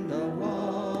in the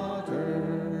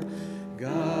water.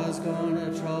 God's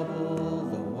gonna trouble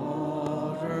the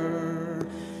water.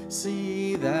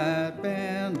 See that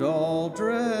band all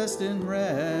dressed in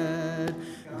red.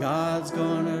 God's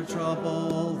gonna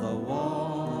trouble the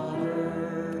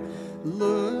water.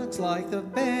 Looks like the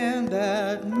band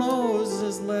that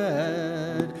Moses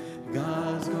led.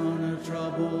 God's gonna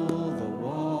trouble the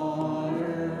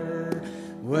water.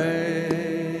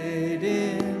 Wade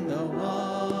in the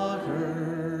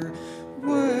water.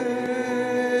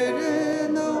 Wade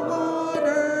in the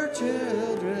water,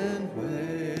 children.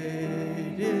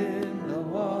 Wade in the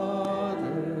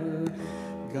water.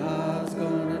 God's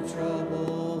gonna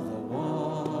trouble the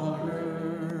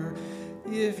water.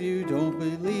 If you don't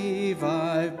believe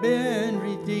I've been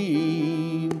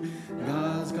redeemed,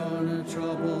 God's gonna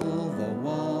trouble the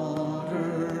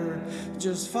water.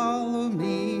 just follow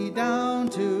me down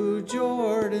to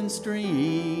Jordan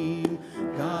stream.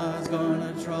 God's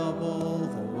gonna trouble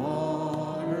the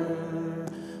water.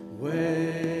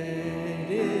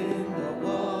 Wade in the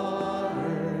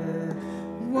water.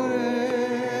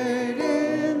 Wade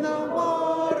in the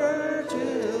water,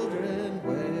 children.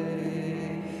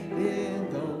 Wade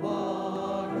in the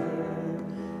water.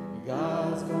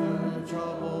 God's gonna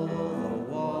trouble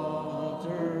the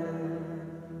water.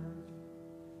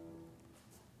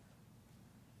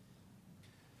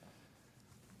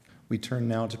 We turn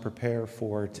now to prepare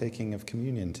for taking of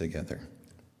communion together.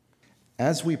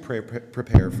 As we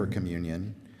prepare for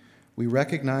communion, we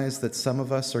recognize that some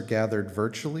of us are gathered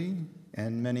virtually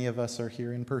and many of us are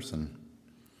here in person.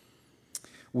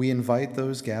 We invite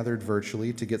those gathered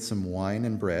virtually to get some wine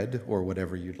and bread or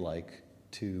whatever you'd like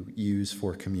to use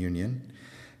for communion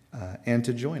and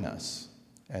to join us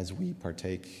as we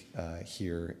partake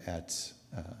here at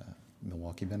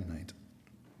Milwaukee Mennonite.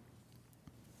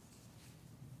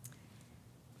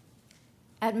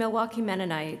 At Milwaukee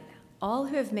Mennonite, all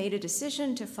who have made a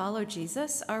decision to follow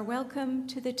Jesus are welcome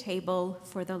to the table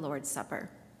for the Lord's Supper.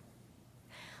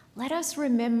 Let us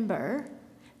remember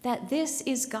that this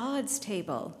is God's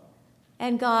table,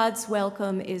 and God's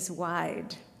welcome is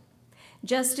wide.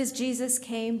 Just as Jesus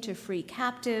came to free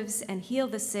captives and heal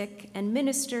the sick and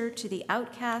minister to the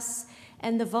outcasts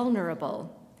and the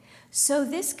vulnerable, so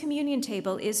this communion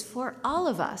table is for all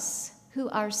of us who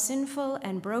are sinful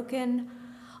and broken,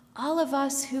 all of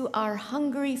us who are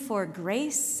hungry for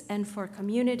grace and for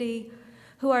community,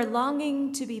 who are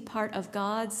longing to be part of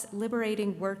God's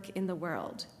liberating work in the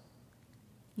world.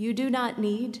 You do not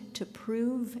need to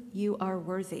prove you are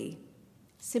worthy.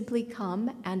 Simply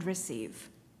come and receive.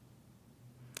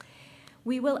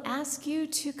 We will ask you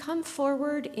to come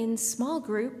forward in small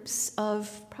groups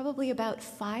of probably about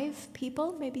 5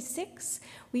 people, maybe 6.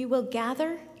 We will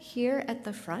gather here at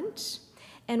the front,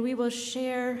 and we will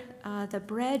share the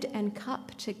bread and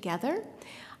cup together.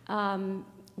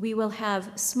 We will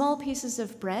have small pieces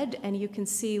of bread, and you can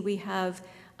see we have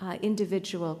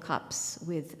individual cups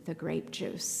with the grape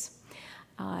juice.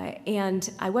 And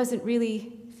I wasn't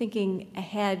really thinking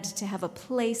ahead to have a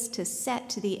place to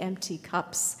set the empty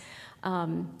cups.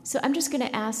 So I'm just going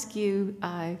to ask you,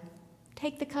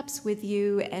 take the cups with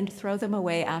you and throw them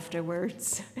away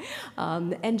afterwards.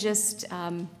 And just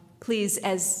please,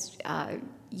 as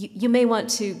you may want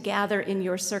to gather in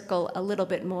your circle a little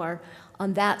bit more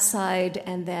on that side,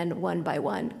 and then one by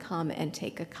one come and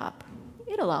take a cup.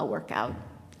 It'll all work out,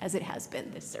 as it has been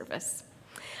this service.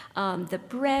 The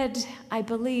bread, I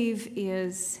believe,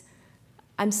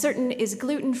 I'm certain is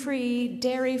gluten-free,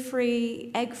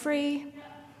 dairy-free, egg-free,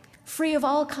 free of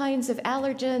all kinds of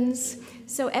allergens,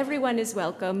 so everyone is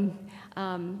welcome.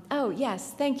 Oh,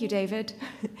 yes, thank you, David.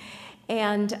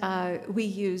 And we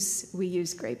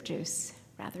use grape juice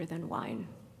rather than wine.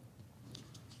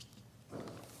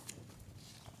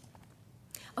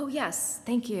 Oh, yes,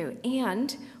 thank you.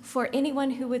 And for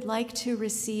anyone who would like to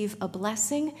receive a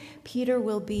blessing, Peter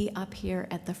will be up here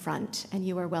at the front, and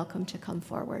you are welcome to come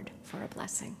forward for a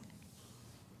blessing.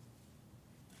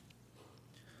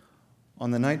 On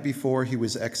the night before he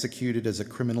was executed as a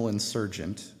criminal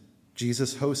insurgent,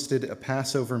 Jesus hosted a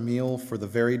Passover meal for the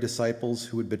very disciples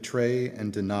who would betray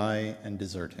and deny and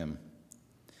desert him.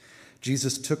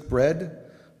 Jesus took bread,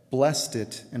 blessed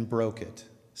it, and broke it,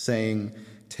 saying,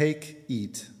 "Take,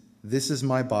 eat. This is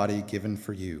my body given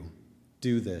for you.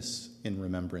 Do this in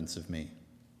remembrance of me."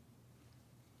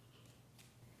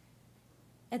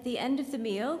 At the end of the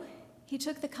meal, he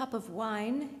took the cup of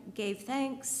wine, gave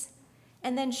thanks,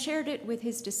 and then shared it with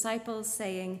his disciples,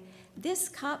 saying, "This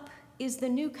cup is the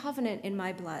new covenant in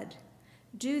my blood.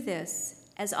 Do this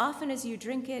as often as you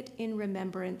drink it in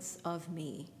remembrance of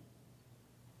me."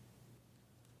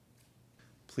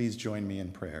 Please join me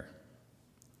in prayer.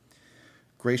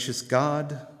 Gracious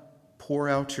God, pour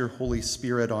out your Holy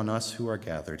Spirit on us who are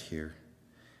gathered here,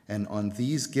 and on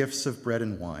these gifts of bread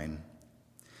and wine.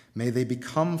 May they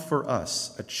become for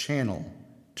us a channel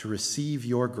to receive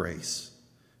your grace,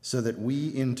 so that we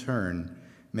in turn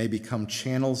may become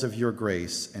channels of your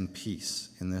grace and peace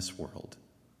in this world.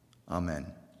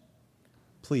 Amen.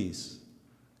 Please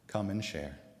come and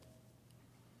share.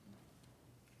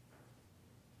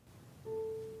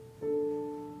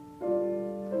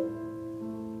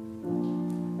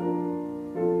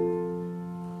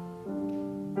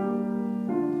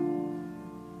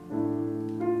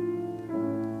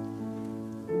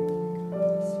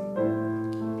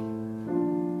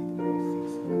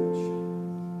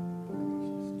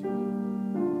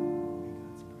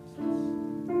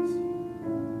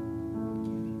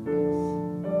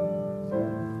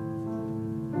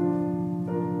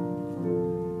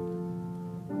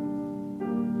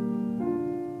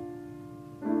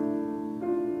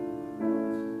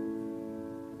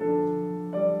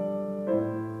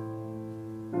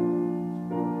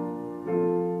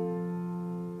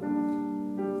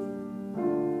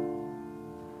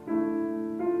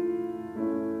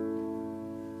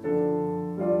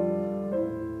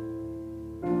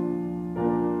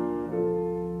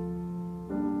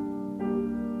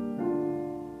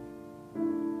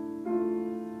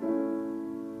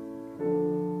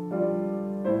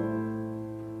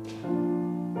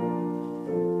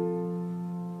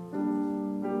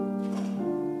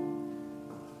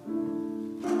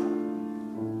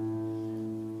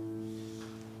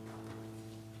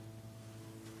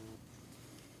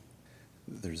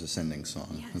 there's a sending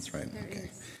song. Yes, That's right. there Okay.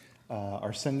 is.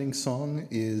 Our sending song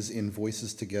is in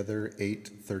Voices Together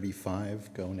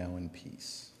 835, Go Now in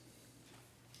Peace.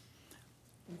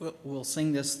 We'll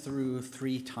sing this through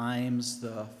 3 times.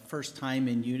 The first time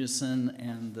in unison,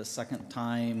 and the second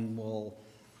time we'll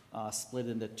split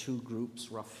into 2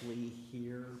 groups roughly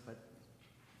here,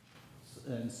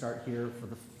 and start here for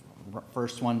the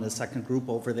first one, the second group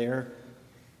over there.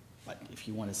 But if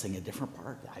you want to sing a different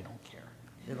part, I don't care.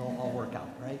 It'll all work out,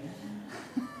 right?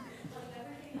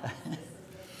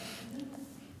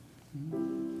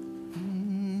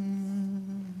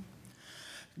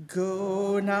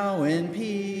 Go now in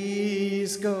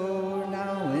peace, go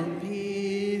now in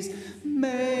peace.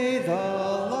 May the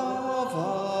love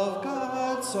of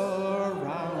God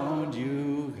surround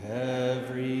you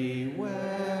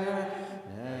everywhere,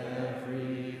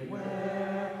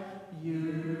 everywhere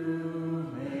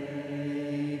you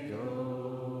may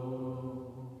go.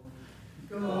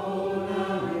 Go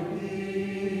now in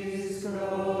peace,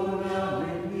 go now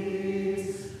in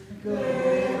peace, go now.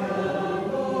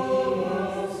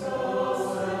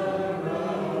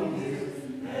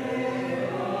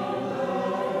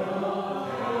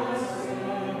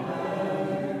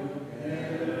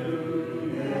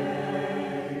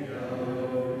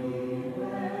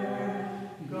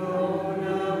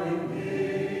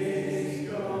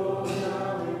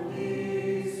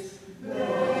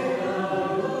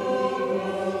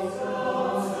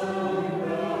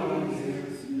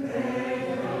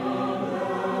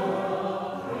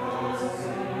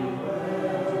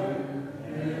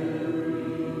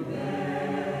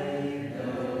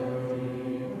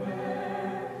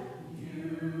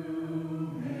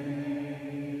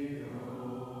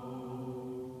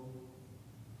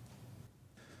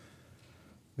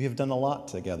 We have done a lot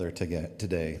together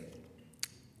today.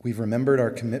 We've remembered our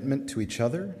commitment to each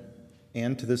other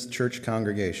and to this church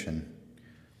congregation.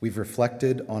 We've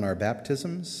reflected on our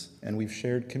baptisms, and we've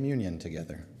shared communion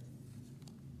together.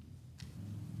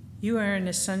 You are an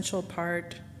essential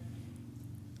part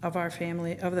of our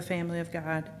family, of the family of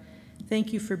God.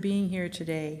 Thank you for being here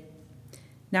today.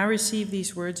 Now receive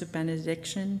these words of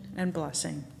benediction and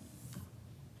blessing.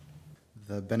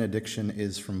 The benediction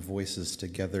is from Voices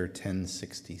Together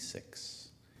 1066,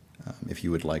 if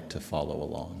you would like to follow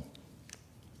along.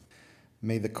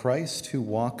 May the Christ who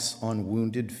walks on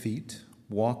wounded feet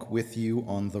walk with you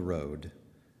on the road.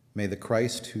 May the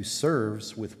Christ who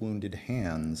serves with wounded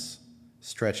hands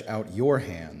stretch out your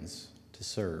hands to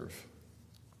serve.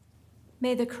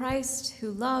 May the Christ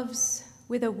who loves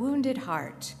with a wounded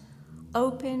heart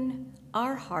open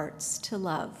our hearts to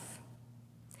love.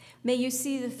 May you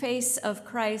see the face of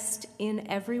Christ in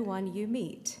everyone you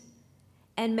meet,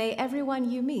 and may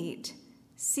everyone you meet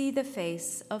see the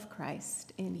face of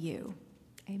Christ in you.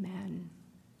 Amen.